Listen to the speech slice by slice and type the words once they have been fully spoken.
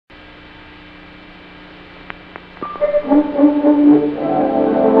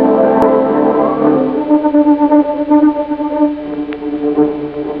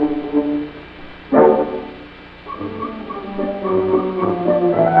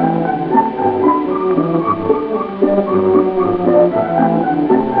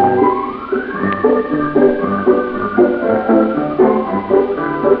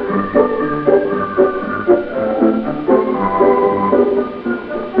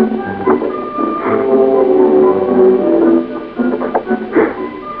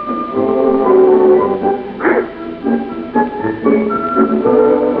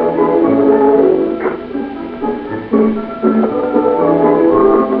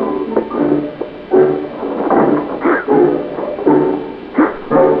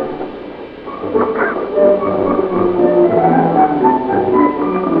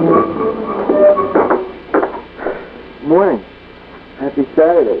Morning. Happy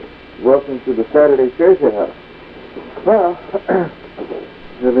Saturday. Welcome to the Saturday Treasure House. Well,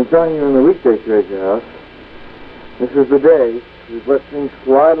 I've been telling you in the weekday Treasure House, this is the day we've let things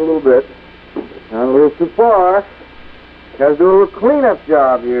slide a little bit. Not a little too far. Got to do a little cleanup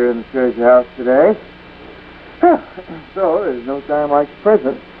job here in the Treasure House today. So, there's no time like the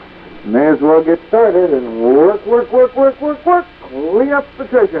present. May as well get started and work. Clean up the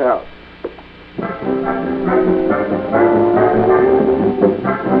Treasure House.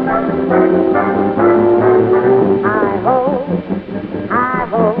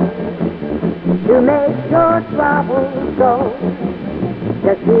 Hi-ho, to make your troubles go.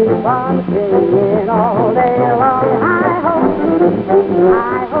 Just keep on singing all day long. Hi-ho,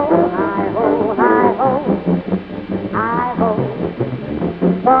 hi-ho, hi-ho, hi-ho, hi-ho.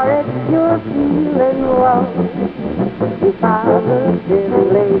 For if you're feeling low, you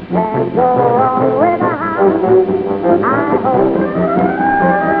positively can't go wrong with a hi-ho.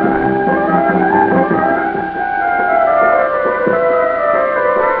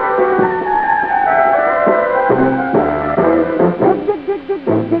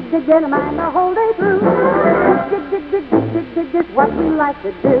 Dig, mind the whole day through. Dig, is what we like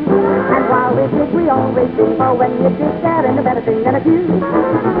to do. And while we dig, we always sing. For when you dig that and a better thing than a few. You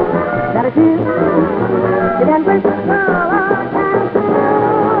can whistle or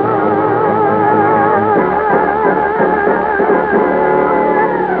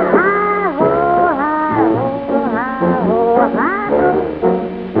hi-ho, hi-ho, hi-ho, hi-ho,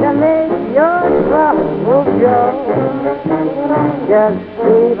 to make your troubles go. Just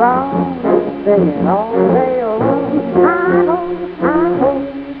keep on singing all day long. Hi-ho, hi-ho,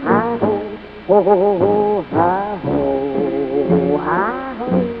 hi-ho, ho-ho-ho, hi-ho, hi-ho.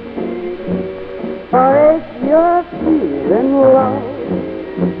 For if you're feeling low,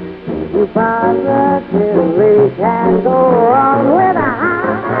 you positively can't go wrong with a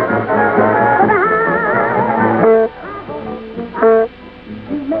hi-ho.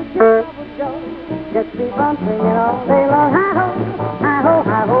 You make your troubles go. Just keep on singing all day long. Hi-ho,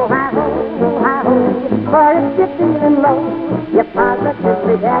 hi-ho, hi-ho, hi-ho. For if you're feeling low, you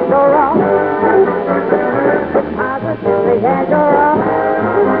positively can't go wrong. You positively can't go wrong.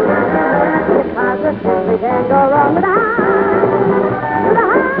 You positively can't go wrong with a hi, with a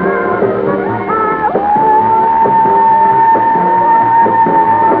hi.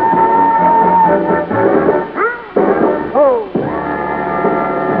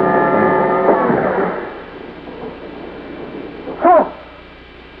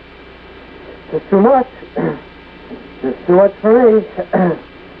 Just too much. Just too much for me.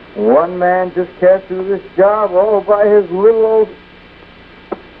 One man just can't do this job all by his little old...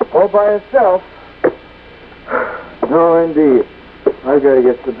 all by himself. No, indeed. I've got to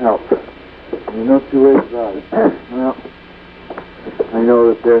get some help. There's no two ways about it. Well, I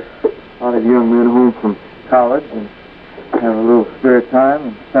know that there's a lot of young men home from college and have a little spare time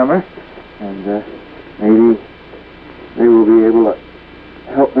in summer, and maybe they will be able to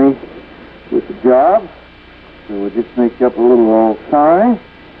help me with the job. So we'll just make up a little old sign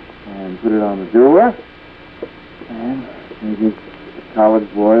and put it on the door, and maybe the college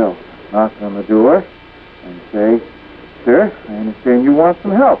boy will knock on the door and say, "Sir, I understand you want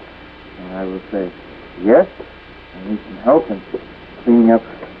some help." And I will say, "Yes, I need some help in cleaning up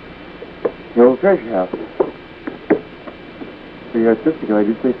the old treasure house." Pretty artistic if I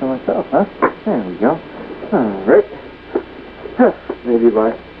do say so myself, huh? There we go. All right. Maybe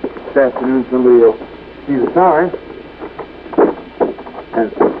by this afternoon somebody will see the sign,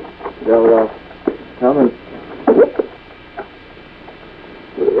 and they'll come and put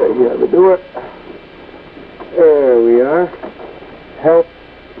it right here on the door. There we are. Help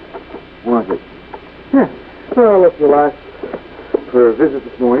wanted. Yeah. Well, if the last for a visit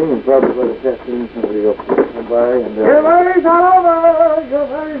this morning, and probably by this afternoon somebody will come by and... Your money's all over! Your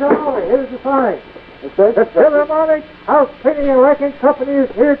money's all over! Here's the sign. The Philharmonic House Cleaning and Wrecking Company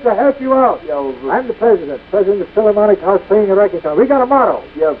is here to help you out. Yeah, well, I'm the president of the Philharmonic House Cleaning and Wrecking Company. We got a motto.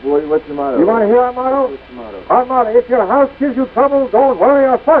 yeah, boy, what's the motto? You want to hear our motto? What's the motto? Our motto, if your house gives you trouble, don't worry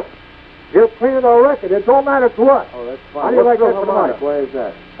or fuss. We'll clean it or wreck it. It don't matter to us. Oh, that's fine. How do you like that for the Philharmonic? motto? Why is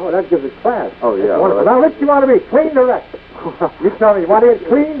that? Oh, that gives it class. Oh, yeah. Wonderful. Well, Now, which do you want to be, cleaned or wrecked? You tell me, you want to get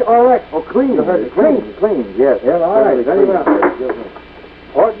cleaned or wrecked? Oh, clean. You heard me. Clean, yes. Yeah, all right, very well.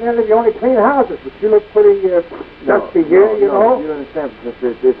 Ordinarily, we only clean houses, but you look pretty dusty here, you know. You don't understand,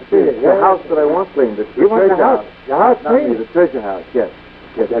 Professor. It's the house that I want cleaned. The You want the treasure house? The house Not me, cleaned? the treasure house, yes.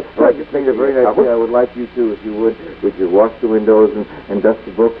 Yes, That's I'd like right. to clean it very nicely. I would like you to, if you would you wash the windows and dust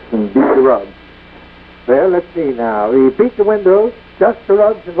the books and beat the rugs. Well, let's see now. We beat the windows, dust the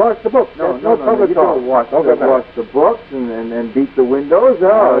rugs, and wash the books. No, There's no trouble you at all. don't wash the books and beat the windows.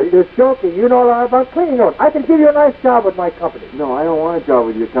 Oh, Oh, you're joking. You know a lot about cleaning them. I can give you a nice job with my company. no, I don't want a job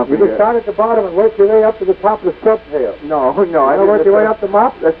with your You company. can start at the bottom and work your way up to the top of the scrub tail. No, I You want to work your way up the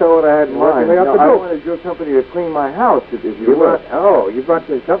mop? That's not what I had in Work your mind. way up No, the I roof. wanted your company to clean my house, if you You would. want, you brought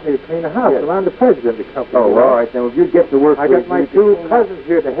the company to clean the house. Yes. Well, I'm the president of the company. Oh, you well, know. all right, then. If you'd get to work... I please, got my you could two clean up. cousins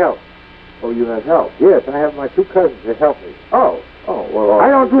here to help. Oh, you have help? Yes, I have my two cousins to help me. Oh, well... I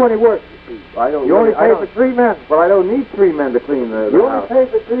don't do any work, you see. I don't... You only I pay don't- for 3 men. Well, I don't need 3 men to clean the You only house. pay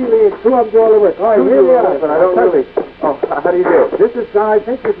for 3 leads. 2 of them do all the work. All right, Two here do we all are. the work, but I don't really... Oh, how do you do? This is Donna. I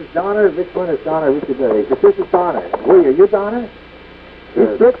think this is Donna. Which one is Donna? Which is this is Donna. Will you? You Donna? He's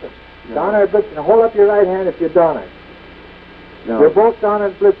Blitzen. No. Donna or Blitzen. Now, hold up your right hand if you're Donna. No. You're both Donna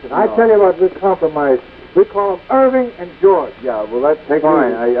and Blitzen. I No. tell you what, we compromise. We call them Irving and George. Yeah, well, that's Take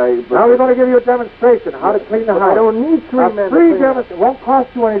fine. it But Now we're going to give you a demonstration how to clean the but house. I don't need 3 A men to free clean demonstration. It won't cost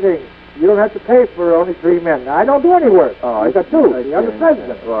you anything. You don't have to pay for only 3 men. Now, I don't do any work. Oh, You've I got see. 2. I You're the see.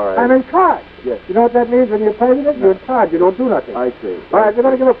 president. All right. I'm in charge. Yes. You know what that means when you're president? No. You're in charge. You don't do nothing. I see. All right, we're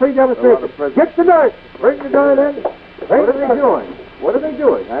going to give a free demonstration. Get the dirt. Bring the dirt in. What are they doing? What are they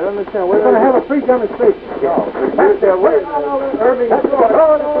doing? I don't understand. We're going to have a free demonstration. No, but you're... Wait a minute. Irving and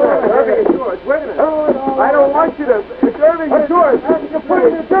George. Irving and George. Wait a minute. I don't want you to... It's Irving and George. You're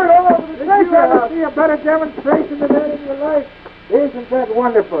putting the dirt all over the place. You Ever have- see a better demonstration than that in your life? Isn't that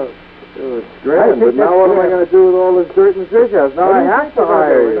wonderful? Oh, it's grand, I think but now that's what am I grand. going to do with all this dirt in the treasure house? Now I have to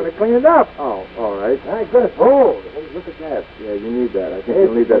hire We're you. going to clean it up. Oh, all right. My goodness. Oh, look at that. Yeah, you need that. I think Yes,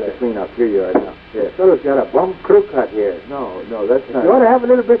 you'll need that sir. to clean up. Here you are now. Yeah. This fellow's got a bum crew cut here. No, that's not... You ought to have a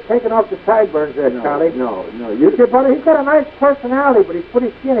little bit taken off the sideburns there, Charlie. No. You see, brother, he's got a nice personality, but he's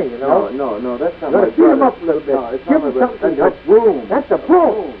pretty skinny, you know. No, that's not You my ought to beat him brother. up a little bit. No, it's Give not my him brother. something. That's a broom. That's a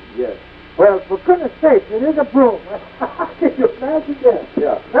broom. Yes. Well, for goodness sake, it is a broom. Can you imagine that?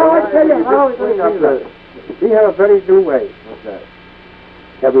 Yeah. Now, I tell you how just it's clean up the... We have a very new way. What's that?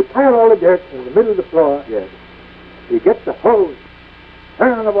 Yeah, we pile all the dirt in the middle of the floor. Yes. We get the hose,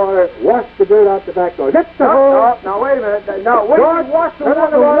 turn on the water, wash the dirt out the back door. Get the hose. No, wait a minute. No, what do George, you wash the turn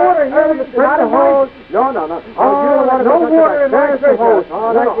on water? the water. Not You turn the hose. No. Oh, No water in my There's the treasure hose. house.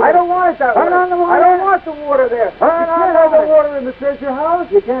 Oh, No, I don't want it that way. Turn on the water. I don't want the water there. Turn You on can't the have the water. water in the treasure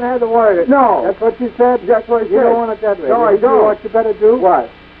house. You can't have the water there. No. That's what you said? That's what I You said. don't want it that way. No, I You know don't. what you better do? What?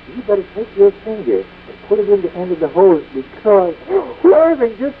 You better take your finger and put it in the end of the hose because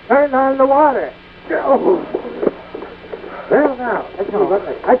Irving just turned on the water. Well, now,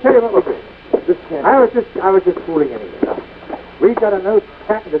 I tell you what we did. This can't... I was just fooling anyway. We got a new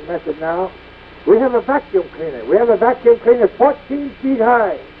patented method now. We have a vacuum cleaner. We have a vacuum cleaner 14 feet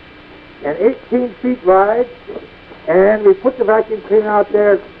high and 18 feet wide, and we put the vacuum cleaner out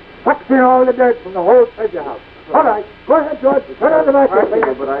there, sucks in all the dirt from the whole treasure house. All right, go ahead, George. Turn on the vacuum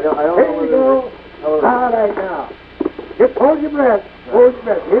cleaner. But I don't know Here you go. whether... All right, now. Just hold your breath. Hold your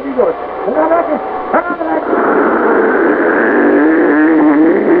breath. Here we go. Turn on the vacuum. Turn on the vacuum.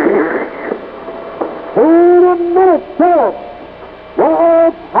 Wait a minute, sir.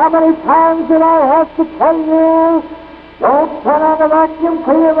 George, how many times did I have to tell you? Don't turn on the vacuum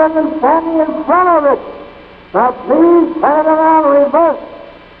cleaner when you're standing in front of it. Now, please turn it around reverse.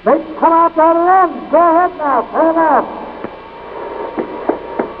 Make it come out the other end. Go ahead now. Turn it on.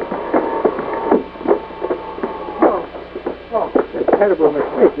 Oh, that's a terrible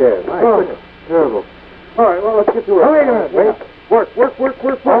mistake there. My goodness. Terrible. All right, well, let's get to work. Oh, wait a minute. Wait. Work.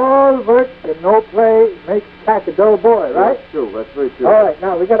 All work and no play makes Jack a dull boy, right? That's true. That's very true. All right,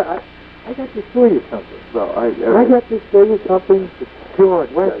 now we got to... I got to show you something. Well, I got to show you something. George,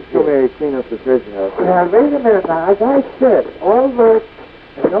 why don't you Show show me? me clean up the treasure house. Now, wait a minute now. As I said, all work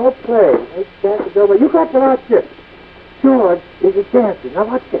and no play makes Jack a dull boy. You got to watch this. George is a dancer. Now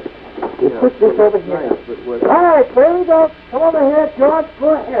watch this. You put this over here. Nice, but what, All right, there we go. Come over here, George. Go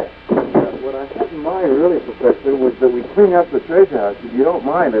ahead. what I had in mind, really, Professor, was that we clean up the treasure house. If you don't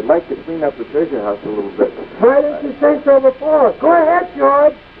mind, I'd like to clean up the treasure house a little bit. Why didn't you say so before? Go ahead,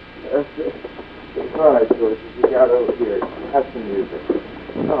 George. All right, George, you got over here. Have some music.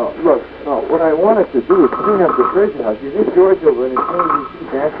 Oh, look, what I wanted to do is clean up the treasure house. You think George will entertain these two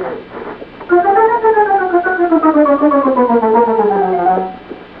dancers?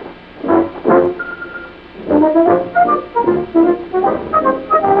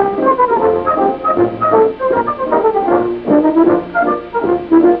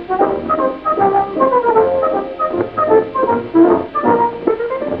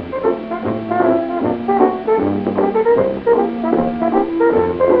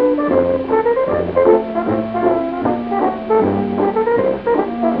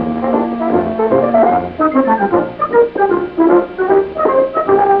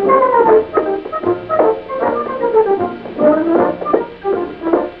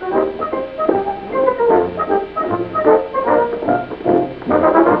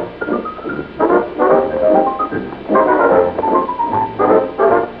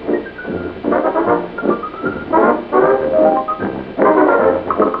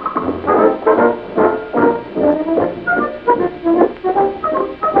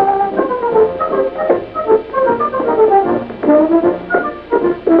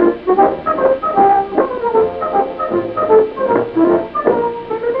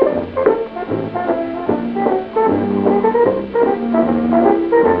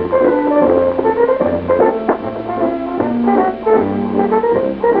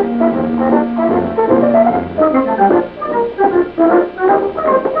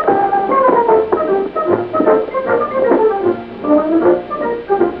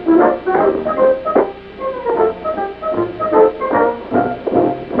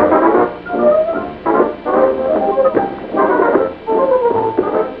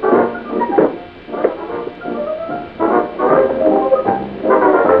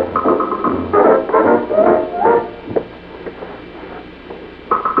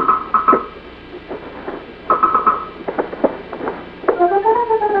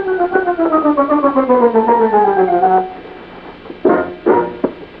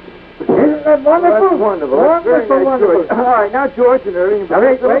 Wonderful. That's very nice, George. All right, now George and Irving. Now,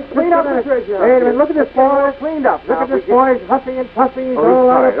 wait, clean up the treasure house. Wait a minute, look at this boy. Cleaned up. Look at this boy. He's huffing and puffing. He's all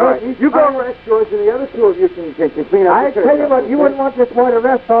out of breath. You go rest, George, and the other two of you can clean up I the treasure tell you what, house. you wouldn't want this boy to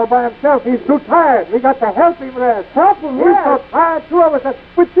rest all by himself. He's too tired. We got to help him rest. Help him rest? He's so tired, two of us.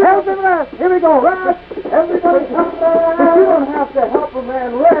 Help him rest. Here we go. Rest. Everybody come down. But you don't have to help a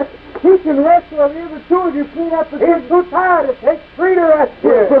man rest. He can rest while the other two of you clean up the treasure. He's too tired. It takes three to rest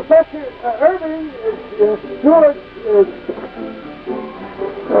here. Professor Irving, George,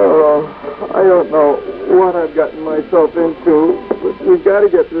 Oh, I don't know what I've gotten myself into, but we've got to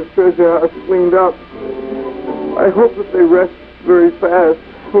get this treasure house cleaned up. I hope that they rest very fast.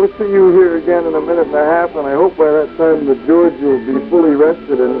 We'll see you here again in a minute and a half, and I hope by that time that George will be fully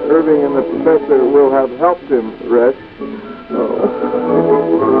rested and Irving and the professor will have helped him rest.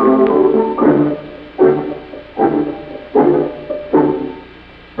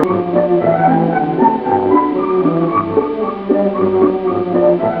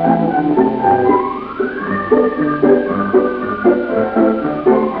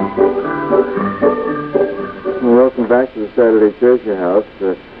 Welcome back to the Saturday Treasure House.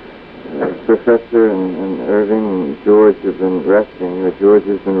 Professor and Irving and George have been resting. George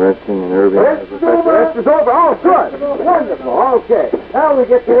has been resting and Irving has been resting. Rest is over. Oh, good. Wonderful. Okay. Now we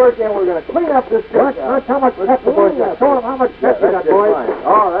get to work and we're going to clean up this treasure house. How much pepper, boys? Show them how much pepper you got, boys.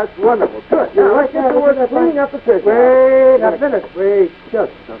 Oh, that's wonderful. Good. You're right there. We're cleaning up the treasure house. Wait a minute. Wait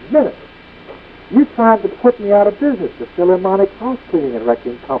just a minute. You tried to put me out of business, the Philharmonic House Cleaning and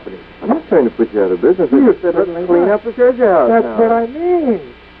Wrecking Company. I'm not trying to put you out of business. You said let's clean up the treasure house. That's what I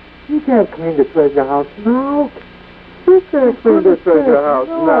mean. You can't clean the treasure house now. You can't Clean the treasure house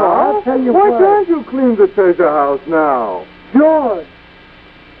no, now. I'll tell you Why what. can't you clean the treasure house now? George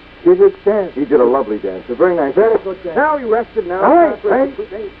did his dance. He did a lovely dance. A very nice Very good dance. Now he rested. Now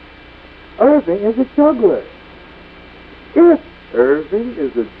Wait. Irving is a juggler. If Irving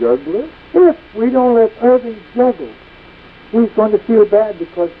is a juggler? If we don't let Irving juggle, he's going to feel bad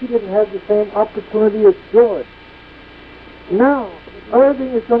because he didn't have the same opportunity as George. Now, Irving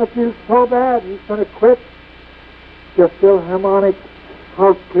is going to feel so bad, he's going to quit the Philharmonic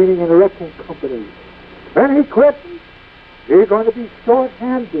House Cleaning and Wrecking Company. When he quits, he's going to be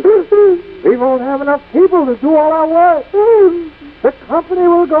short-handed. We won't have enough people to do all our work. The company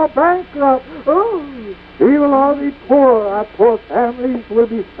will go bankrupt. We will all be poor. Our poor families will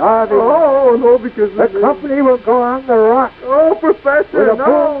be starving. Oh, no, because The company will go on the rocks. Oh, Professor, With a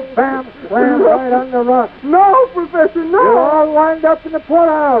boom, bam, slam right on the rocks. No, Professor, no. You'll all wind up in the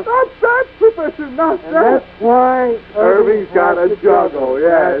poorhouse. Not that, Professor, not And that's why Irving's got has a to juggle.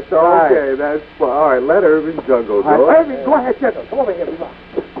 Yes, That's right. okay, that's fine. All right, let Irving juggle. All Go right, ahead. Irving, go ahead, juggle. Come over here, we must.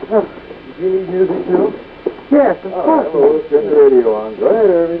 Do you need music, too? Yes, of All course. right, well, we'll turn the radio on. Go ahead,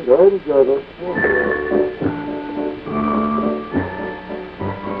 Irving. Go ahead and juggle.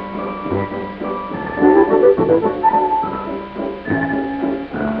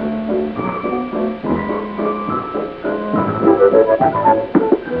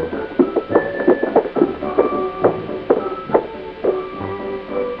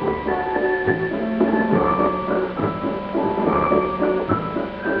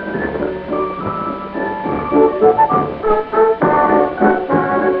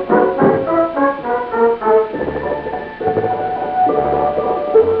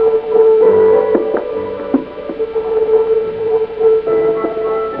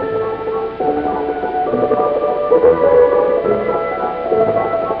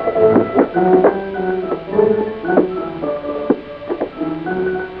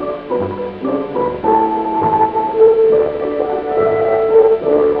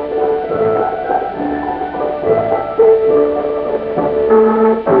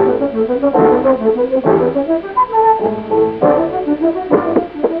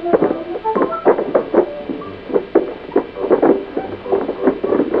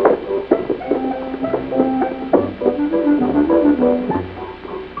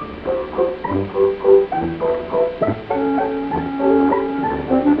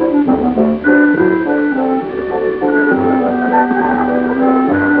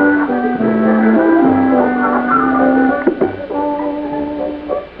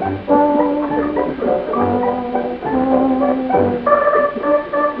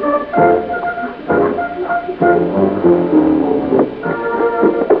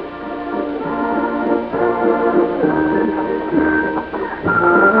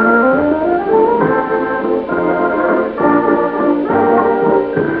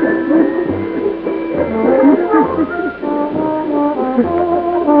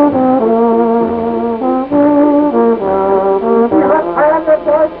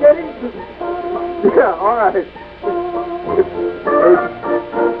 Yeah, all right.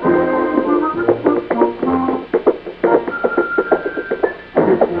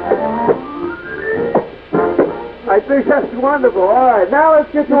 I think that's wonderful. All right, now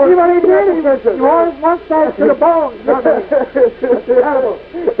let's get to See what he did? He You want his mustache to the bone. Incredible.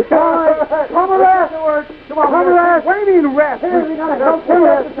 All right, come arrest. Come on, come arrest. What do you mean rest? Here, we gotta help him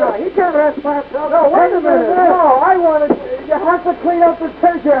arrest. He can't arrest by himself. No, wait a minute. No, I want to. You have to clean up the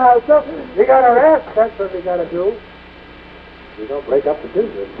treasure house. So you gotta arrest. That's what we gotta do. We don't break up the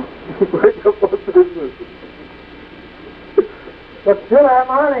business. Break up our business. But still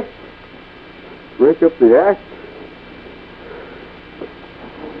harmonic. Break up the act.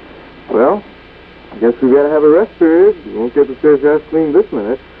 Well, I guess we gotta have a rest period. We won't get the treasure house cleaned this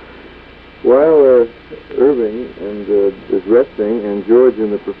minute. While Irving is resting and George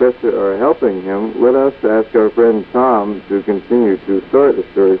and the professor are helping him, let us ask our friend Tom to continue to start the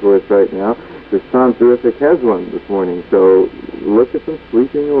story for us right now, because Tom Terrific has one this morning. So look at them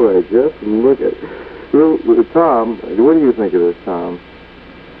sleeping away. Just look at it. Tom, what do you think of this, Tom?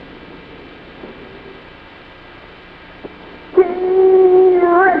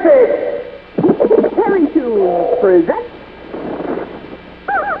 Terrific! Terry to present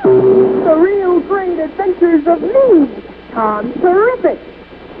the real great adventures of me, Tom Terrific.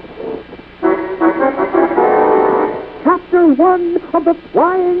 Chapter 1 of the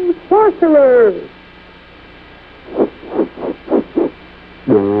Flying Sorcerer.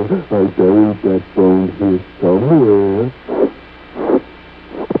 I buried that bone here somewhere.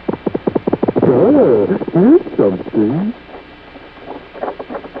 Here's something.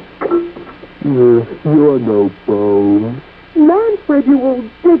 You're no bone. Manfred, you old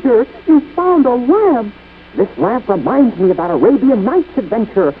digger, you found a lamp. This lamp reminds me about Arabian Nights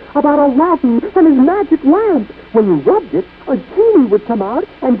adventure, about Aladdin and his magic lamp. When you rubbed it, a genie would come out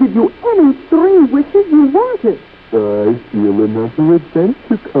and give you any 3 wishes you wanted. I feel another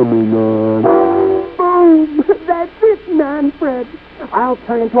adventure coming on. Boom! That's it, Manfred. I'll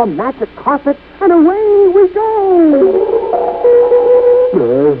turn into a magic carpet, and away we go. I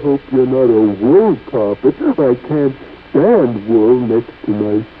hope you're not a wool carpet. I can't stand wool next to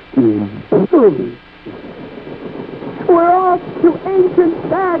my skin. We're off to ancient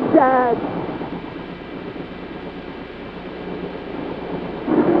Baghdad.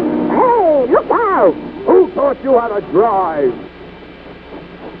 Hey, look out! Who taught you how to drive?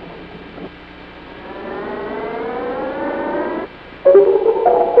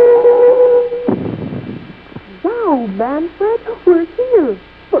 Wow, Manfred, we're here.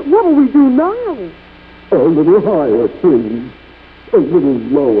 But what'll we do now? A little higher, please. A little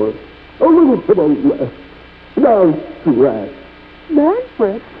lower. A little to the left. Now scratch.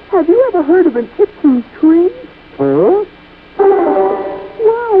 Manfred, have you ever heard of an itching tree? Huh?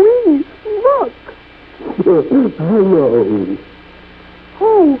 Wowee, look. Hello.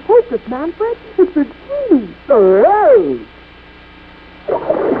 Oh, hocus, Manfred, it's a genie. Oh!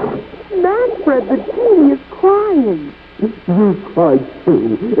 Manfred, the genie is crying. You cried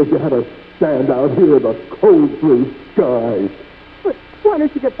too if you had to stand out here in the cold blue sky. But why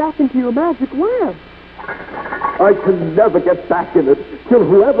don't you get back into your magic lamp? I can never get back in it till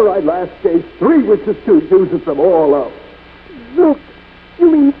whoever I last gave 3 wishes to uses them all up. Look,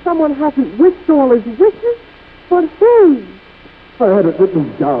 you mean someone hasn't wished all his wishes? But who? I had it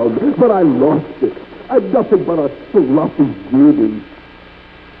written down, but I lost it. I'm nothing but a sloppy genie.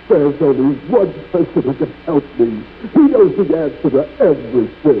 There's only one person who can help me. He knows the answer to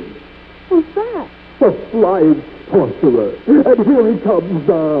everything. Who's that? The flying sorcerer. And here he comes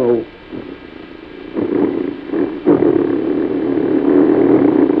now.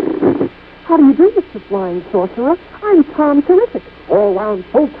 How do you do, Mr. Flying Sorcerer? I'm Tom Terrific, all-round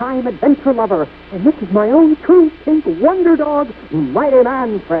full-time adventure lover. And this is my own true pink wonder dog, Mighty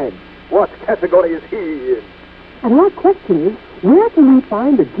Manfred. What category is he in? And our question is, where can we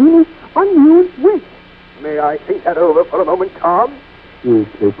find the genie's unused wish? May I think that over for a moment, Tom? You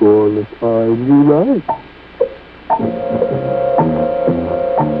take all the time you like.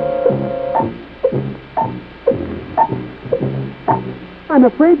 I'm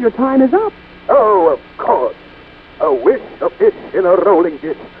afraid your time is up. Oh, of course. A wish, a fish in a rolling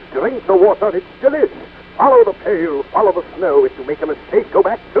dish. Drink the water, it's delish. Follow the pail, follow the snow. If you make a mistake, go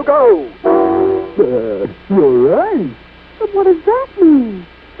back to go. You're right. But what does that mean?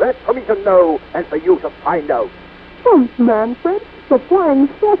 That's for me to know and for you to find out. Humph, Manfred. The Flying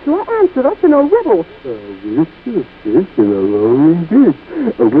Sorcerer answered us in a riddle. A wish, a fish in a rolling dish.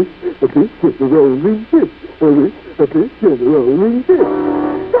 A wish, a fish in a rolling dish. A wish, a fish in a rolling dish.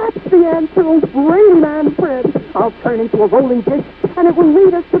 That's the answer, oh brave Manfred. I'll turn into a rolling dish, and it will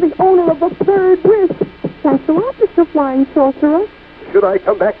lead us to the owner of the third wish. Thanks a lot, Mr. Flying Sorcerer. Should I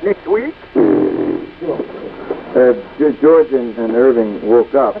come back next week? George and Irving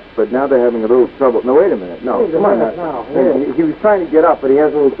woke up, but now they're having a little trouble. No, wait a minute. No, come on now. He was trying to get up, but he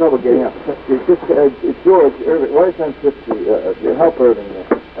has a little trouble getting up. It's just, George, Irving, why don't you help Irving there?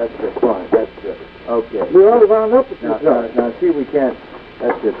 That's it. Fine. That's it. Okay. We all wound up with Now, see, we can't.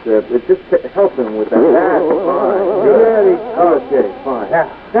 That's it. It's just help him with that. That's fine. Really? Okay, fine.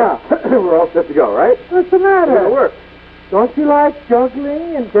 Now, we're all set to go, right? What's the matter? It'll work. Don't you like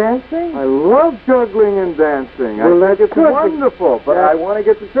juggling and dancing? I love juggling and dancing. Well, I think it's good. wonderful, but I want to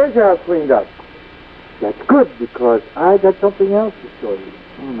get the treasure house cleaned up. That's good, because I got something else to show you.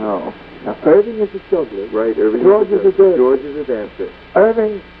 Oh, no. Now, Irving is a juggler. Right, Irving George is a dancer. George is a dancer.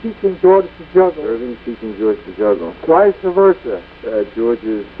 Irving's teaching George to juggle. Irving's teaching George to juggle. Vice versa. George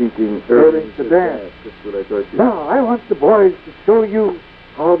is teaching Irving to dance. That's what I thought you Now, I want the boys to show you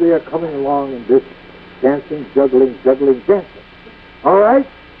how they are coming along in this dancing, juggling, dancing. All right?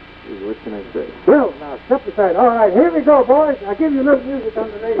 What can I say? Well, now, step aside. All right, here we go, boys. I'll give you a little music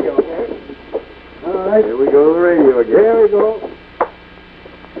on the radio, okay? All right. Here we go to the radio again. Here we go.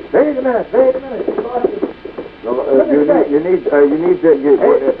 Wait a minute. No, you need to,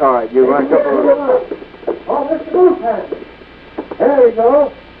 all right, you want a couple of... Oh, Mr. Booth has it. There we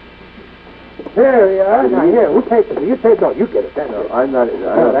go. There we are. Now, here, who takes it? You take it. No, you get it. No, I'm not...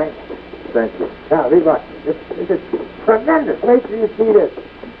 No, thanks. Thank you. Now, leave on. This is tremendous. Wait till you see this.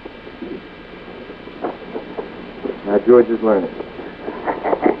 Now, George is learning.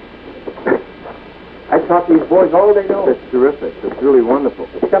 I taught these boys all they know. That's terrific. That's really wonderful.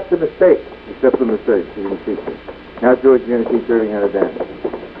 Except the mistake. Except the mistakes. You didn't teach them. Now, George, you're going to teach Irving how to dance.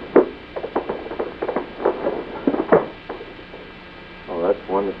 Oh, that's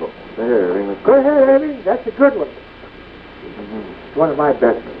wonderful. There, Irving. Go ahead, Irving. That's a good one. It's one of my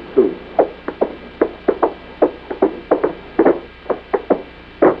best ones, too.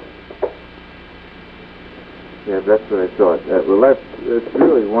 Yeah, that's what I thought. Well, that's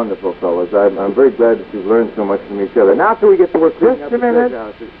really wonderful, fellas. I'm very glad that you've learned so much from each other. Now, till we get to work cleaning up Just a the minute.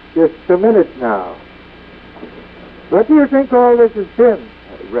 treasure house. Just a minute now. What do you think all this has been?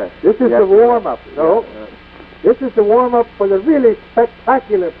 Rest. This is the warm-up. No. This is the warm-up for the really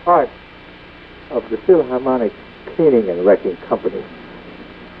spectacular part of the Philharmonic Cleaning and Wrecking Company.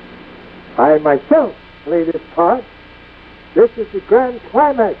 I myself play this part. This is the grand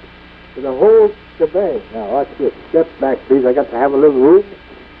climax to the whole shebang. Now, watch this. Step back, please. I got to have a little room.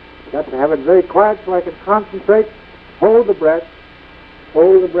 Got to have it very quiet so I can concentrate. Hold the breath.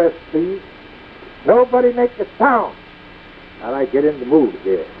 Hold the breath, please. Nobody make a sound. Now, I get in the mood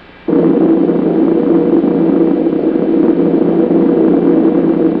here.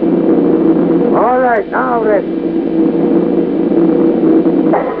 All right, now ready.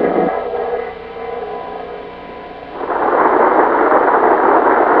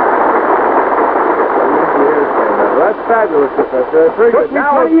 That's fabulous, Professor. That's very Took good. me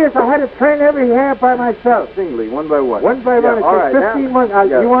 20 years. I had to train every hair by myself. Singly, one by one. One by one. It all took right, 15 months.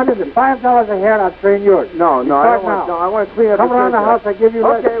 yeah. You wanted the $5 a hair, I'll train yours. No, You I start don't want. now. No, I want to clean up. Come around the house, I give you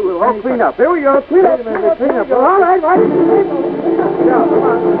lessons. Okay, we'll all clean up. Here we go. Clean Wait up. a minute, clean up. Well, all right, why didn't you leave? Yeah, come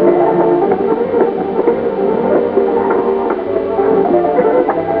on.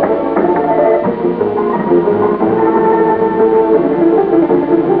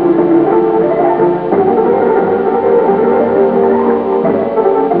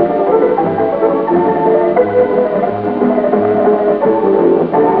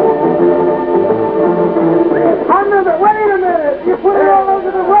 Wait a minute! You put it all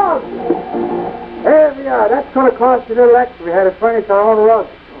over the rug! Here we are. That's going to cost you a little extra. We had to furnish our own rug.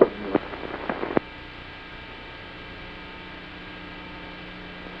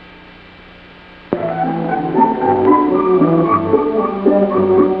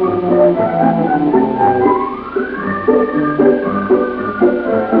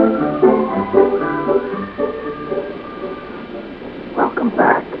 Welcome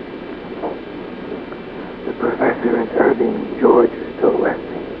back. The Professor and Irving and George are still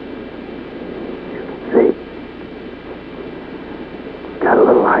resting. You can see. Got a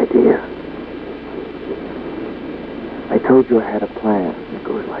little idea. I told you I had a plan. It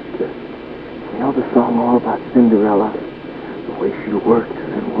goes like this. You know the song all about Cinderella? The way she works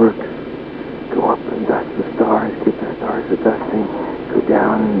and works. Go up and dust the stars, give the stars a dusting. Go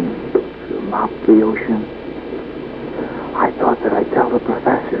down and mop the ocean. I thought that I'd tell the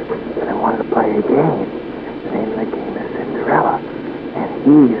Professor that I wanted to play a game. The name of the game is Cinderella. And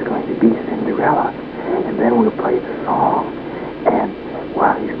he's going to be Cinderella. And then we'll play the song. And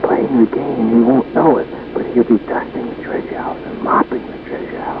while he's playing the game, he won't know it, but he'll be dusting the treasure house and mopping the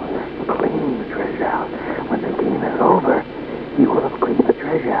treasure house and cleaning the treasure house. When the game is over, he will have cleaned the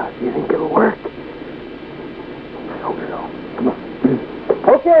treasure house. Do you think it'll work? I hope so. Come on.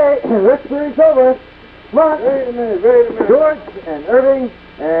 Okay, rescuing's over. Come on. Wait a minute. George and Irving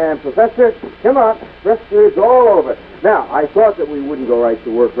and Professor, come on. Rescue is all over. Now, I thought that we wouldn't go right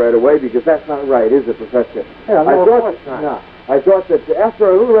to work right away because that's not right, is it, Professor? Yeah, no, I of thought, course not. No, I thought that after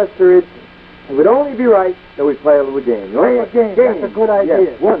a little rest period, it would only be right that we play a little game. Play a game. That's a good idea.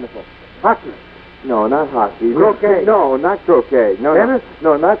 Yes, wonderful. Hockey. No, not hockey. Croquet. No, not croquet. No, Tennis?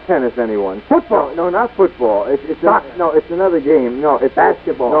 No, not tennis, anyone. Football. No, not football. It's Soccer. no, it's another game. No, it's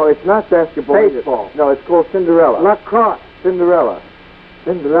Basketball. No, it's not basketball. either. Baseball. No, it's called Cinderella. Lacrosse. Cinderella.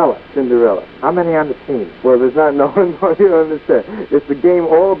 Cinderella. How many on the team? Well, there's not no you don't understand. It's a game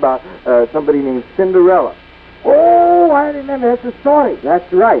all about somebody named Cinderella. Oh, I remember. That's a story.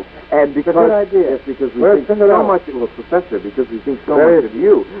 That's right. And because Good idea. Yes, because we Where's think so Cinderella? much, well, Professor, because we think so Where much is of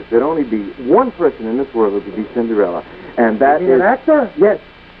you, there'd only be one person in this world who could be Cinderella, and that You mean is an actor? yes.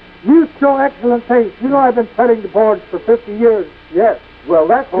 You show excellent taste. You know I've been studying the boards for 50 years. Yes. Well,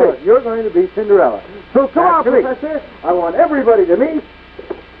 that's Good. it. You're going to be Cinderella. So come on, Actually- Professor. I want everybody to meet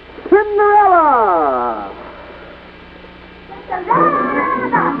Cinderella.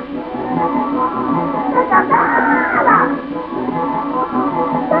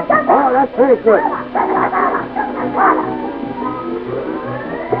 Oh, that's very good.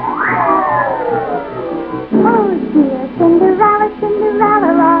 Oh dear, Cinderella, Cinderella,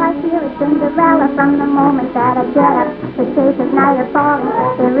 all I feel is Cinderella from the moment that I get up. The shades of night are falling,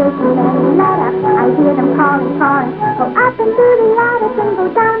 there isn't any let up. I hear them calling, calling. Go up and do the attic and go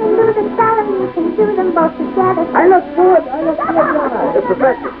down and do the cellar. You can do them both together. I look good.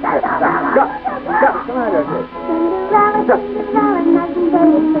 Professor. Come on, Irving. Cinderella, Cinderella, night and day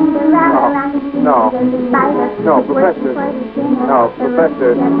is Cinderella. No. No, Professor. No,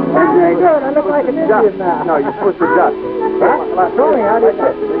 Professor. That's very good. I look like an Indian now. No, you're supposed to duck. Show me how to do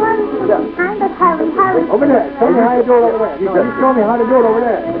it. But hurry, hurry. Over there. Show me how you do it over there. No, you show me how to do it over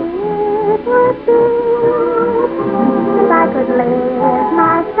there. It would be if I could live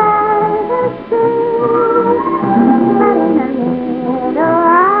my fantasy. But in the middle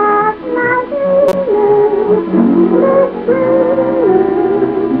of my dreaming, this dream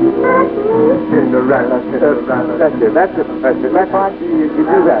must be Cinderella, Cinderella, That's it, Professor. That's fine. You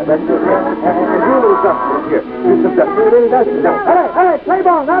do that. That's it. Yeah. And do a little dust here. Do some dust. All right, play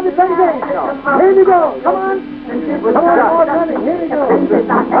ball. Now the same game. Here you go. Come on. Come on, all ready. Here we go. All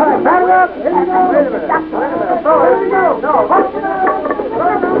right, batter up. Here we go. Wait a minute. Here we go. No.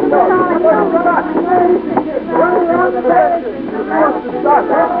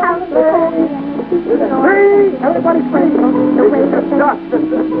 Three. Everybody free. All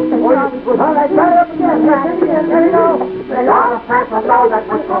right, batter up again. Here we go. They ought to pass a law that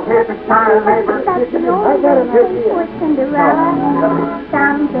would prohibit child labor. I got it here. Poor Cinderella,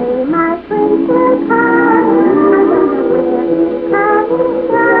 someday my prince will come. I wonder where he's coming from.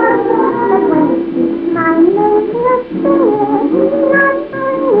 But when he sees my name, he'll sing it.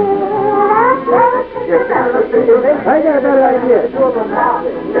 I got a better idea. You do a little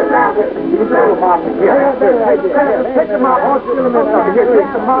mopping here. Take the mop. Hold it in a minute. Here,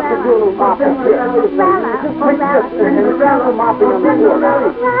 take the mop and do a little mopping here. Take this and do a little mopping on the floor.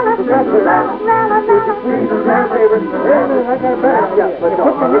 Professor, please, grandfavorite. I got a better idea. Put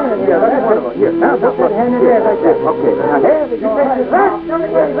your hand in here. That's one of them. Here, now Put that hand in there like that. Okay. There we go.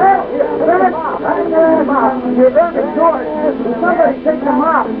 You're Irving George. Somebody take the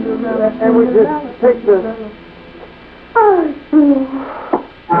mop. And we just take the...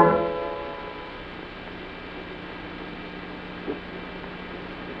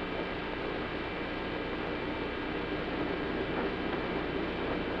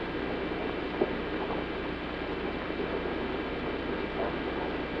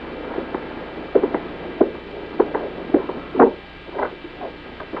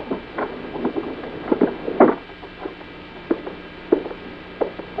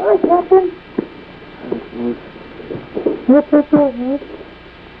 Hi, Captain. What's up, Miss?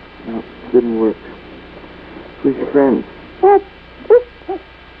 No, didn't work. Who's your friend?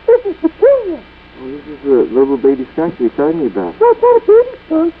 This is Petunia. Oh, this is the little baby skunk you were telling me about. That's not a baby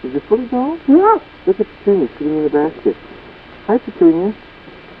skunk. Is it fully grown? Yeah. Look at Petunia sitting in the basket. Hi, Petunia.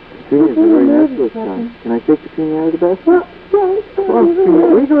 Petunia's a very nice little skunk. Can I take Petunia out of the basket? Well, yeah, Come on, Petunia.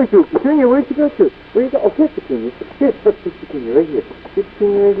 Where are you going to? Petunia, where'd you go to? Where you go? Oh, here's Petunia. Here, put Petunia right here. See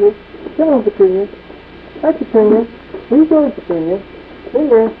Petunia right here? Come on, Petunia. Hi, Petunia. Where are you going, Petunia?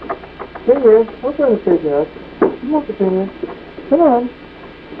 Here. What's on the stage house? Come on, Petunia. Come on.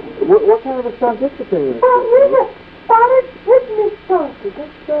 What kind of a skunk is Petunia? he's a spotted pygmy skunk. Is that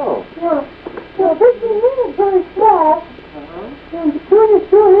so? Yeah. Yeah, pygmy is very small. Uh-huh. And Petunia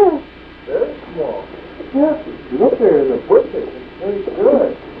sure is. Very small. Yeah. Look there in the bushes. It's very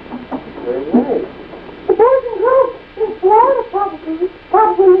good. Very nice. The boys and girls in Florida probably you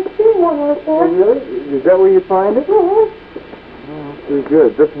see one right Oh, there. really? Is that where you find it? Mm-hmm. Oh, pretty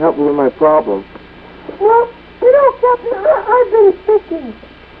good. Doesn't help me with my problem. Well, Captain, I've been thinking.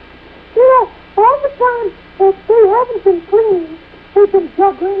 All the time that they haven't been clean, they've been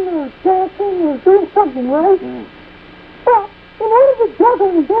juggling or dancing or doing something, right? Yeah. Well, in order to juggle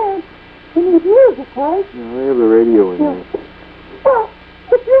and dance, you need music, right? No, they have the radio in there. Well,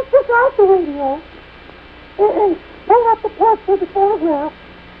 if you took out the radio and hung up the parts for the phonograph,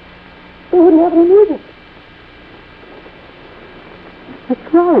 they wouldn't have any music.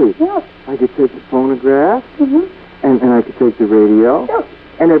 That's right. Yeah. I could take the phonograph, Mm-hmm. and I could take the radio, Yeah.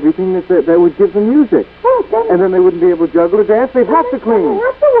 and everything that would give them music. Oh, And then they wouldn't be able to juggle or dance. They'd have to They clean.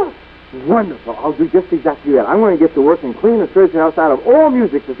 have to work. Wonderful. I'll do just exactly that. I'm going to get to work and clean the treasure house out of all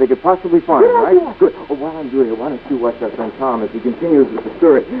music that they could possibly find, Good right? idea. Good. Oh, while I'm doing it, why don't you watch our friend Tom as he continues with the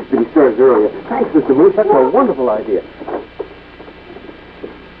story that he started earlier. Thanks, Mr. Moose. That's a wonderful idea.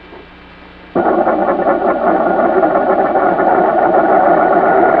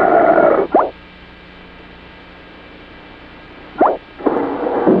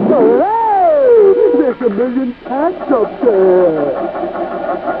 Hooray! There's a million cats up there.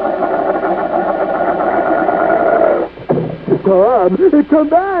 Tom, come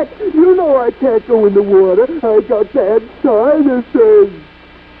back. You know I can't go in the water. I got bad sinuses.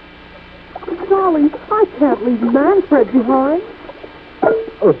 Golly, I can't leave Manfred behind.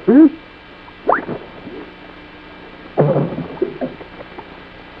 A fish?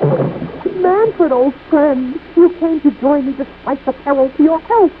 Manfred, old friend, you came to join me despite the peril to your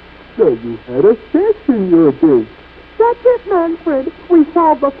health. So you had a fish in your dish. That's it, Manfred. We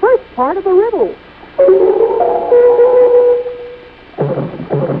solved the first part of the riddle.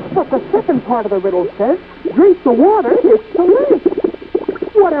 But the second part of the riddle says, drink the water, it's the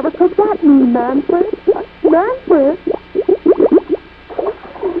lake. Whatever could that mean, Manfred? Manfred?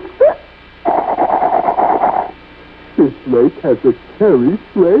 This lake has a cherry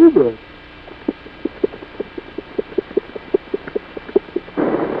flavor.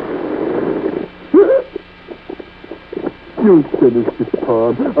 You finished it,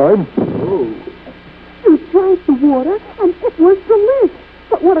 Tom. I'm through. You drank the water, and it was delish.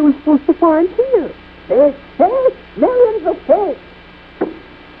 But what are we supposed to find here? Fish, fish, millions of fish.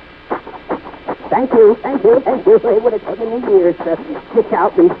 Thank you. It would have taken me years to fish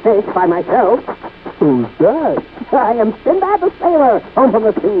out these fish by myself. Who's that? I am Sinbad the Sailor, home from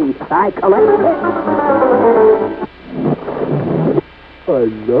the sea. I collect fish. I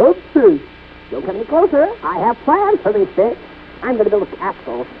love fish. Don't come any closer. I have plans for these fish. I'm going to build a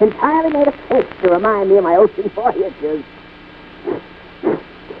castle entirely made of fish to remind me of my ocean voyages.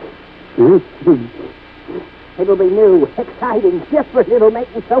 Fish. It'll be new, exciting, different. It'll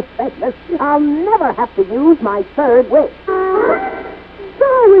make me so famous, I'll never have to use my third wish.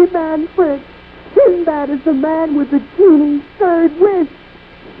 Sorry, Manfred. Sinbad is the man with the genie's third wish.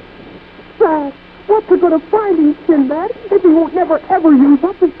 But what's he going to find in Sinbad if he won't never ever use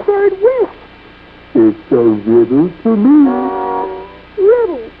up his third wish? It's a riddle to me.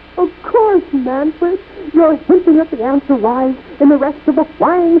 Riddle? Of course, Manfred. You're hinting that the answer lies in the rest of the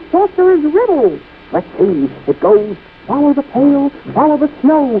flying sorcerer's riddle. Let's see. It goes, follow the pail, follow the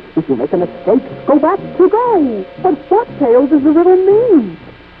snow. If you make a mistake, go back to go. But what pail does the riddle mean?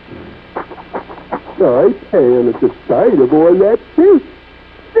 I pale at the sight of all that fish.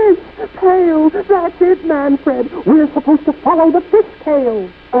 Fish pail. That's it, Manfred. We're supposed to follow the fish pail.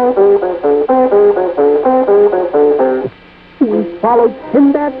 We followed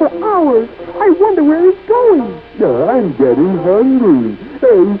Sinbad for hours. I wonder where he's going. I'm getting hungry.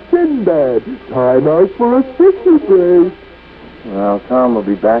 Hey, Sinbad, time out for a fishy break. Well, Tom will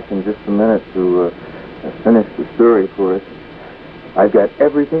be back in just a minute to finish the story for us. I've got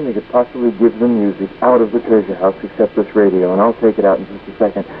everything that could possibly give them music out of the treasure house except this radio, and I'll take it out in just a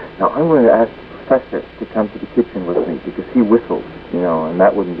second. Now, I'm going to ask the professor to come to the kitchen with me because he whistles, and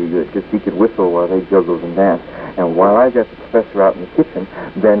that wouldn't be good because he could whistle while they juggled and danced. And while I got the professor out in the kitchen,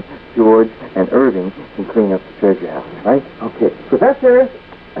 then George and Irving can clean up the treasure house, right? Okay. Professor?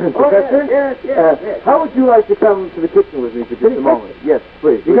 Professor? Yes. How would you like to come to the kitchen with me for just a moment? Yes,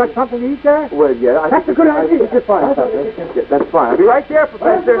 please. You got something to eat there? Well, yeah. That's a good idea. I think fine. Yeah, that's fine. I'll be right there,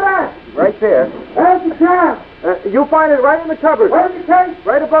 Professor. Right there. Where's the jam? You'll find it right in the cupboard. Where's the cake?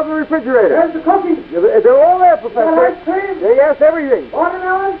 Right above the refrigerator. Where's the cookies? They're all there, Professor. Ice cream? Yes, everything.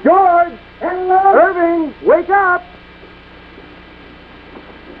 Watermelon? George! Hello? Irving! Wake up!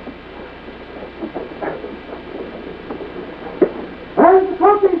 Where's the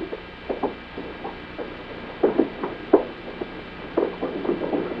cookies?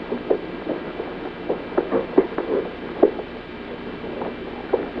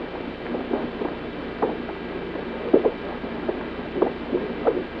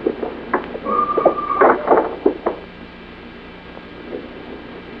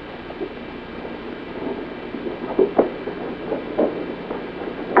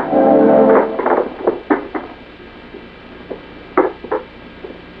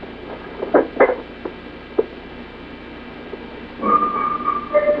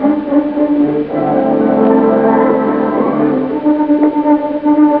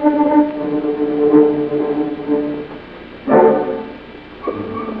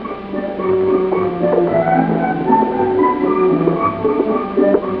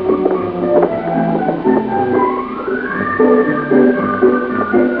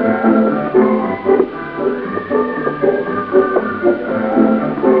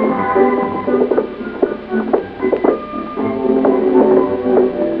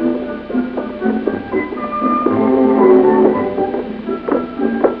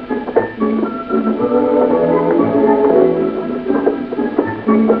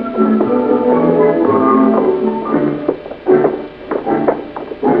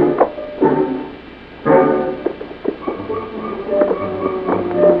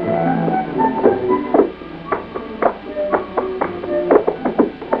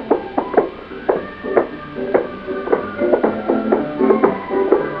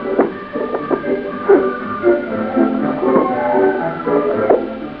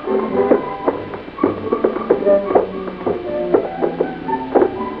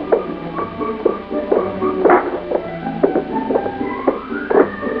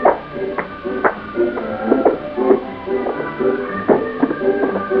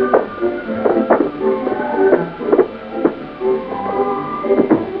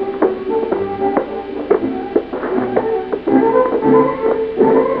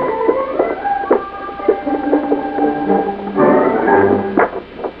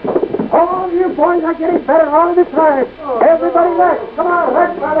 Boys are getting better all the time. Everybody left. Come on,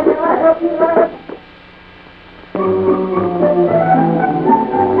 let's try to get a healthy laugh.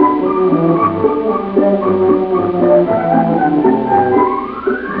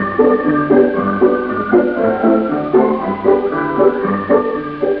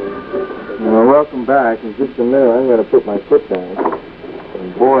 a minute, I'm going to put my foot down.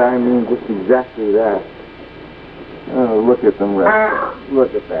 And boy, I mean just exactly that. Oh, look at them rest.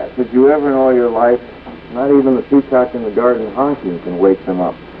 Look at that. Did you ever in all your life, not even the peacock in the garden honking can wake them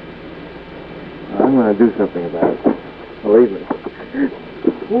up? I'm going to do something about it. Believe me.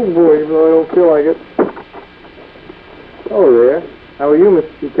 Oh, boy, even though I don't feel like it. Oh, there. How are you,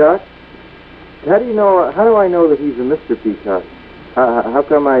 Mr. Peacock? How do I know that he's a Mr. Peacock? How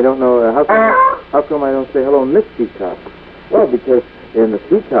come I don't know, how come I don't say, hello, Miss Peacock? Well, because in the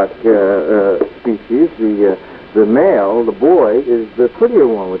peacock species, the male, the boy, is the prettier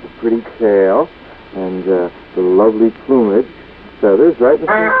one with the pretty tail and the lovely plumage, feathers, right,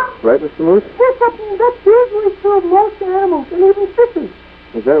 Mr. Moose? Yes, that's usually true of most animals and even fishes.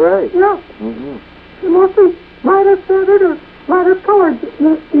 Is that right? Yeah. Mm-hmm. They're mostly lighter feathered or lighter colored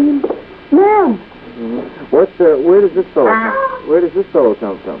than man. Mm-hmm. Where does this fellow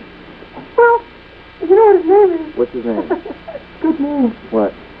come from? Well, you know what his name is? What's his name? Good name.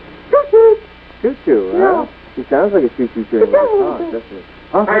 What? Choo-choo. Choo-choo, huh? Yeah. He sounds like a choo-choo train. He does a little Honk, bit. doesn't he?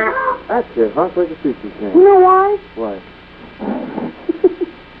 Honk like, that's it, honk like a choo-choo train. You know why? Why?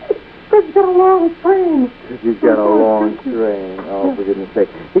 Because he's got a long train. He's got a long train. Oh, for goodness sake.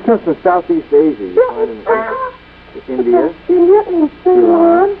 He comes from Southeast Asia. You find him in India? India and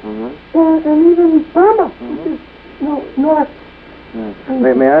Ceylon. Mm-hmm. And even Burma, which is north.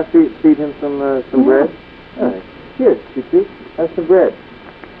 May I feed him some bread? All right. Here, Choo-choo, have some bread.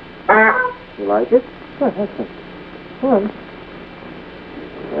 You like it? Have some. Come on.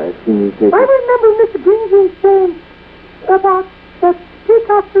 I've seen you take I it. remember Mr. Greengreen saying about that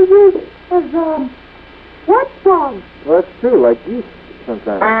peacocks are used as watchdogs. Well, that's true, like geese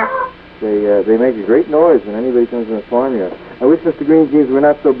sometimes. They make a great noise when anybody comes in the farmyard. I wish Mr. Green Jeans were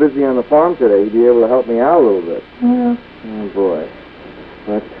not so busy on the farm today. He'd be able to help me out a little bit. Yeah. Oh, boy.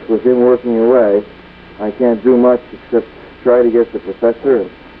 But with him working away, I can't do much except try to get the professor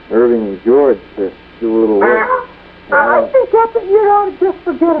and Irving and George to do a little work. I think that's it. You ought to just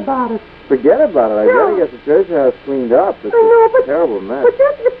forget about it. Forget about it. I gotta get the treasure house cleaned up. It's I know, a terrible mess. But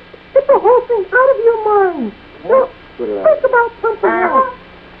get the whole thing out of your mind. Now, Put it out. think about something else.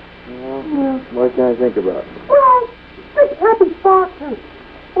 Well, what can I think about? Well, think happy thoughts and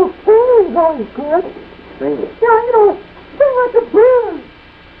singing is always good. Singing. Yeah, you know, sing like a bird.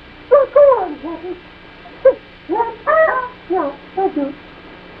 Well, go on, Jackie. Yeah, thank you.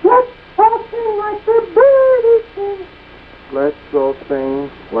 Let's all sing like the birdies sing. Let's all sing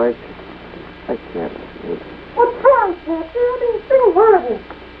like... I can't sing. Well, try, Jackie. I mean, sing one of them.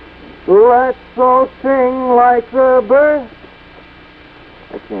 Let's all sing like the bird.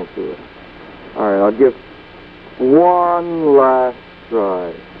 I can't do it. All right, I'll give one last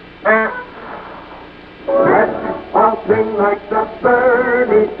try. Let's all sing like the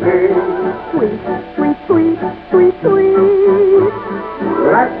birdies sing. Sweet, sweet, sweet, sweet, sweet.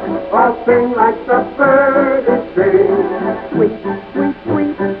 Let's all sing like the birdies sing. Sweet, sweet,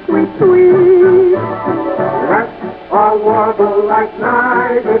 sweet, sweet, sweet. Let's all warble like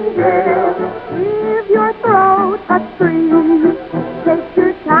nightingales. Give your throat a treat. Take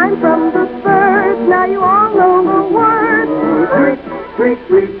your time from the first. Now you all know the words. Sweet,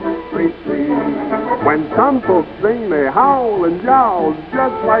 sweet, sweet, sweet, sweet. When some folks sing, they howl and yowl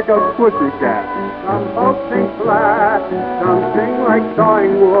just like a pussycat. Some folks sing flat, some sing like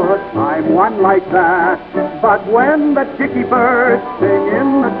sawing wood. I'm one like that. But when the chicky birds sing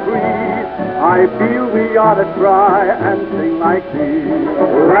in the trees, I feel we ought to try and sing like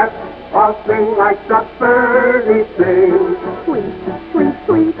these. let's all sing like the birdies sing. Sweet, sweet,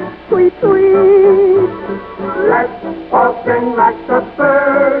 sweet, sweet, sweet. Let's all sing like the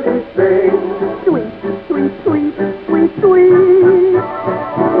birdies sing. Sweet, sweet, sweet, sweet, sweet.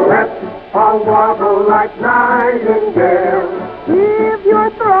 Let's all warble like nightingales. Give your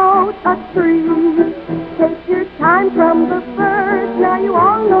throat a treat. Take your time from the first. Now you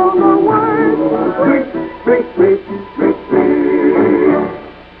all know the words. Sweet, sweet, sweet, sweet, sweet.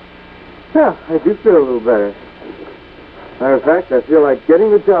 Yeah, I do feel a little better. Matter of fact, I feel like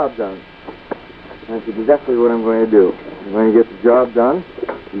getting the job done. That's exactly what I'm going to do. I'm going to get the job done,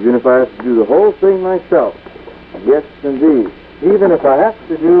 even if I have to do the whole thing myself. Yes, indeed. Even if I have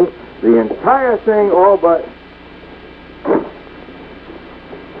to do the entire thing all but...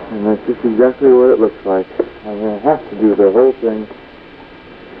 And that's just exactly what it looks like. I'm going to have to do the whole thing.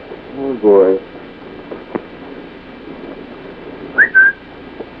 Oh, boy.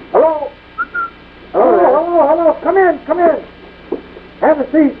 Hello? Hello there. Hello. Come in. Have a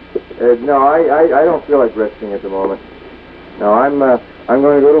seat. No, I don't feel like resting at the moment. No, I'm going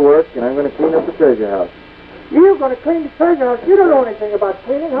to go to work, and I'm going to clean up the treasure house. You're going to clean the treasure house. You don't know anything about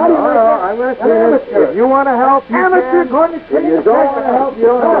cleaning. How do you No, like no, that? I'm going to An clean it. amateur. If you want to help, you Amateur can. going to If clean you the don't treasure want to house. help, you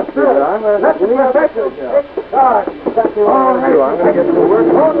don't have to. But I'm going to Let the clean the professional treasure house. take charge. That's what All right. I'm going to get to work.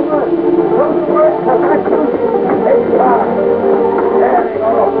 Go to work. Go to work. Professional. Take charge. There we go.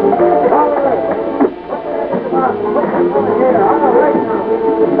 All right. Put that over here. All right now.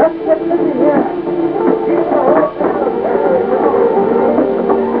 Let's get busy here. Keep the whole thing up there.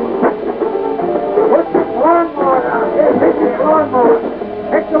 Put this lawnmower down here. Take this lawnmower.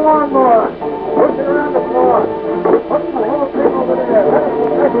 Take the lawnmower. Push it around the floor. Put the whole thing over there. Let the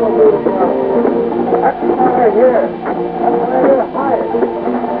professional do the job. That's the one right here. That's the right here. Higher.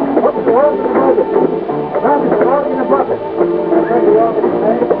 Put the log in the bucket. Now there's a log in the bucket. That's what the log is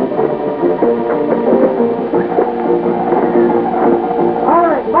saying. All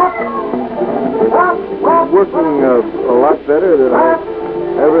right, mop. Mop, mop. Working a lot better than I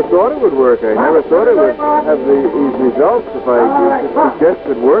ever thought it would work. I never thought it would have these results if I just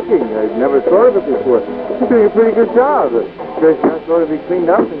suggested working. I never thought of it before. You're doing a pretty good job. The treasure house ought to be cleaned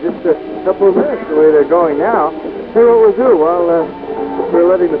up in just a couple of minutes the way they're going now. Hey, what we'll do while we're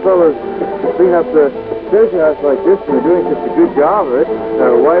letting the fellows clean up the treasure house like this and they're doing such a good job of it,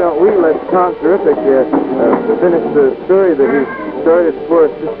 why don't we let Tom Terrific finish the story that he started for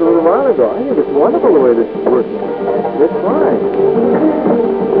us just a little while ago. I think it's wonderful the way this is working. It's fine.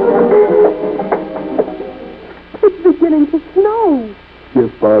 It's beginning to snow. You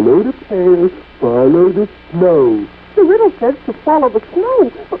follow the pail, follow the snow. The riddle says to follow the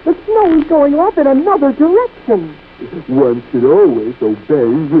snow, but the snow is going off in another direction. One should always obey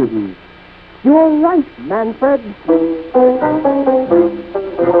riddles. You're right, Manfred.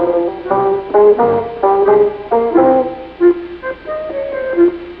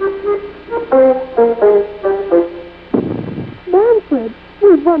 Manfred,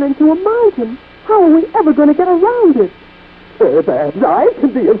 we've run into a mountain. How are we ever going to get around it? Perhaps I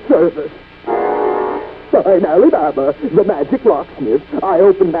can be of service. I'm Alibaba, the magic locksmith. I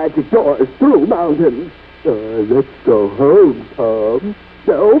open magic doors through mountains. Let's go home, Tom.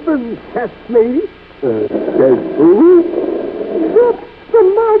 Open, sesame. Sesame? Look, the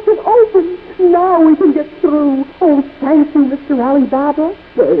mountain opens. Now we can get through. Oh, thank you, Mr. Alibaba.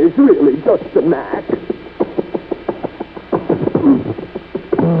 It's really just a knack.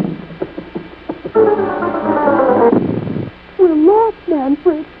 We're lost,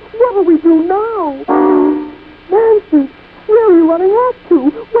 Manfred. What'll we do now? Manfred, where are you running off to?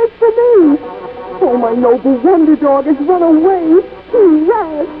 Wait for me. Oh, my noble wonder dog has run away. He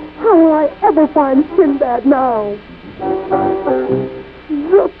ran. How will I ever find Sinbad now?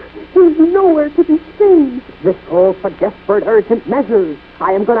 Look, he's nowhere to be seen. This calls for desperate, urgent measures.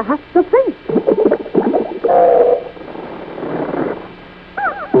 I am going to have to think.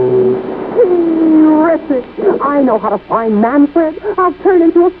 Terrific! I know how to find Manfred. I'll turn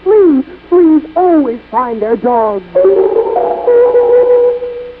into a flea. Fleas always find their dogs.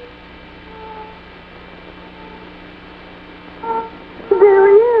 There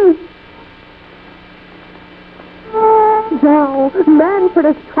he is. Now, Manfred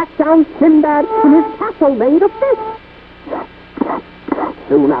has tracked down Sinbad in his castle made of fish.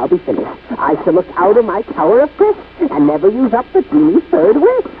 Soon I'll be finished. I shall look out of my tower of fish and never use up the genie's third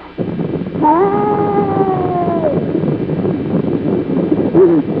wish.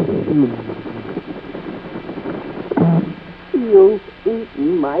 You've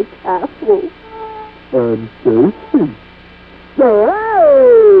eaten my castle. I'm thirsty.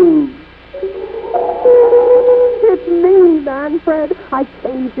 Oh! It's me, Manfred. I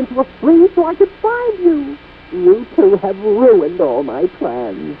changed into a flea so I could find you. You two have ruined all my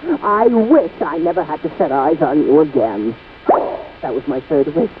plans. I wish I never had to set eyes on you again. That was my third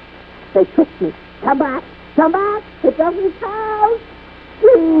wish. They tricked me. Come back! Come back! It doesn't count!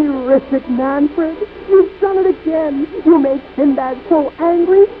 Terrific, Manfred. You've done it again. You made Sinbad so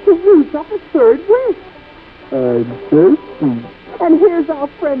angry he used up his third wish. I'm thirsty. And here's our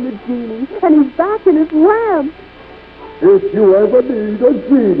friend the genie, and he's back in his lamp. If you ever need a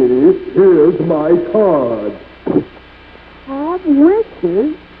genie, here's my card. Have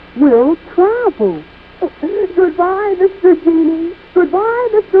wishes will travel. Goodbye, Mr. Genie. Goodbye,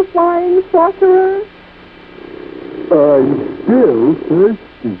 Mr. Flying Sorcerer. I'm still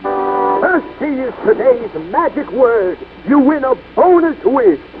thirsty. Thirsty is today's magic word. You win a bonus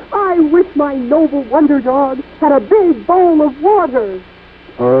wish. I wish my noble wonder dog had a big bowl of water.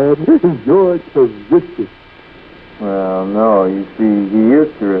 You're terrific. Well, no, you see, he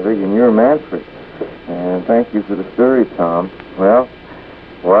is terrific, and you're Manfred. And thank you for the story, Tom. Well,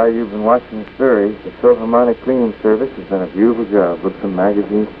 While you've been watching the story, the Philharmonic Cleaning Service has done a beautiful job. Books and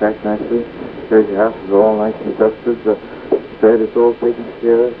magazines stacked nicely. Treasure house is all nice and dusted. The bed is all taken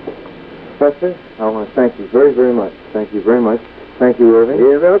care of. Professor, I want to thank you very, very much. Thank you very much. Thank you, Irving.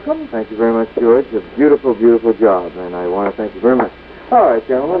 You're welcome. Thank you very much, George. A beautiful, beautiful job, and I want to thank you very much. All right,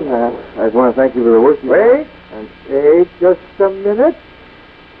 gentlemen, I just want to thank you for the work you've done. Wait. Wait just a minute.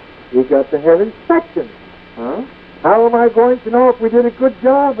 You got to have inspection. Huh? How am I going to know if we did a good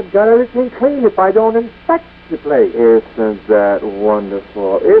job and got everything clean if I don't inspect the place? Isn't that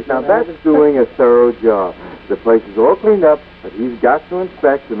wonderful? Now, that's doing a thorough job. The place is all cleaned up, but he's got to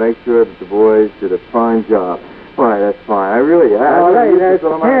inspect to make sure that the boys did a fine job. Why, that's fine. I really have. All right, that's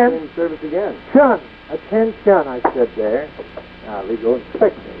that's 10. Cleaning Service again. Shun. Attention, I said there. Now, we go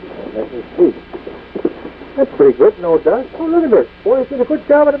inspecting. And let me see. That's pretty good, no dust. Oh, look at this. Boys did a good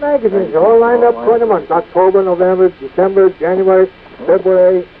job of the magazines. They're all lined up for the months. October, November, December, January,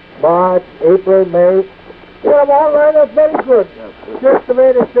 February, March, April, May. They have all lined up very good. Just the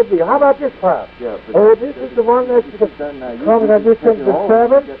way they should be. How about this part? Yeah, Oh, this is the one that's comes on this is the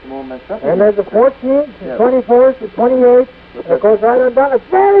 7th, and there's the 14th, the 21st, the 28th, and it goes right on down. A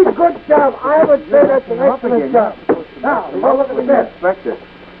very good job. I would say that's an excellent job. Now, look at this. Inspector.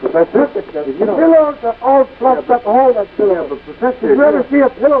 Professor, The pillows are all fluffed up. Hold that pillow. but Professor, Did you ever see a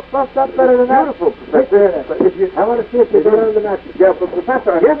pillow fluffed up better than that? beautiful, Professor. But if you, I want to see if you get under the mattress. yeah, but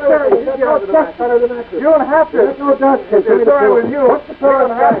Professor, Yes, sir. You get no dust under the mattress. You don't have to. There's no dust. It's all right with you. What's the pillow You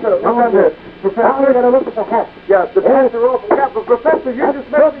don't have to. Come on, Professor. Now we got to look at the hat. Yeah, the pants are off. Yeah, but Professor, you're just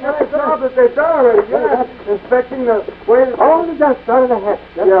messing up the job that they've done already. You're not inspecting the way that... All the dust out of the hat.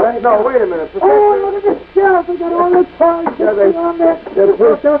 That's Yeah, right. no, wait a minute, Professor. Oh, look at this shelf. They got all the toys on there. There's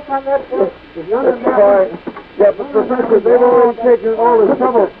no dust on that shelf. There's none on That's that fine. one. Yeah, but Professor, they've already taken all the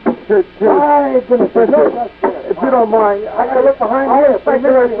trouble to... My goodness, there's no dust there. If you don't mind, I gotta look behind Oh, you. yes, Thank you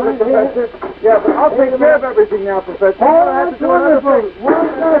very much, Professor. Yeah, but I'll take care of everything now, Professor. You Oh, don't have to that's do another wonderful. thing.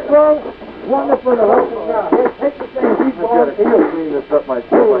 Wonderful. Wonderful. Wonderful job. Here, take the thing. Keep I've on got to to you. clean this up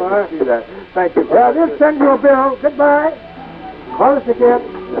myself. I can see that. Thank you, Well, Professor. we'll send you a bill. Goodbye. Call us again.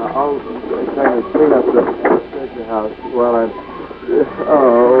 Now, I'll kind of clean up the treasure house while I'm...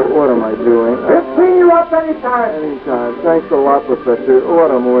 Oh, what am I doing? We'll clean you up anytime. Anytime. Thanks a lot, Professor. What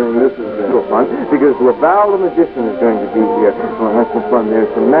a morning this has been. So fun, because Laval the Magician is going to be here. We'll have some fun there,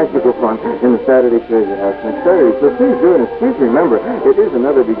 some magical fun in the Saturday Treasure House next Saturday. So please join us. Please remember, it is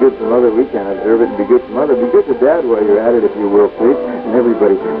another Be Good to Mother weekend. Observe it and be good to Mother. Be good to Dad while you're at it, if you will, please. And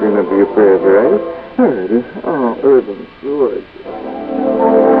everybody, remember your prayers, all right? All righty. Oh, Urban,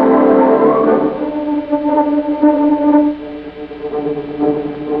 George.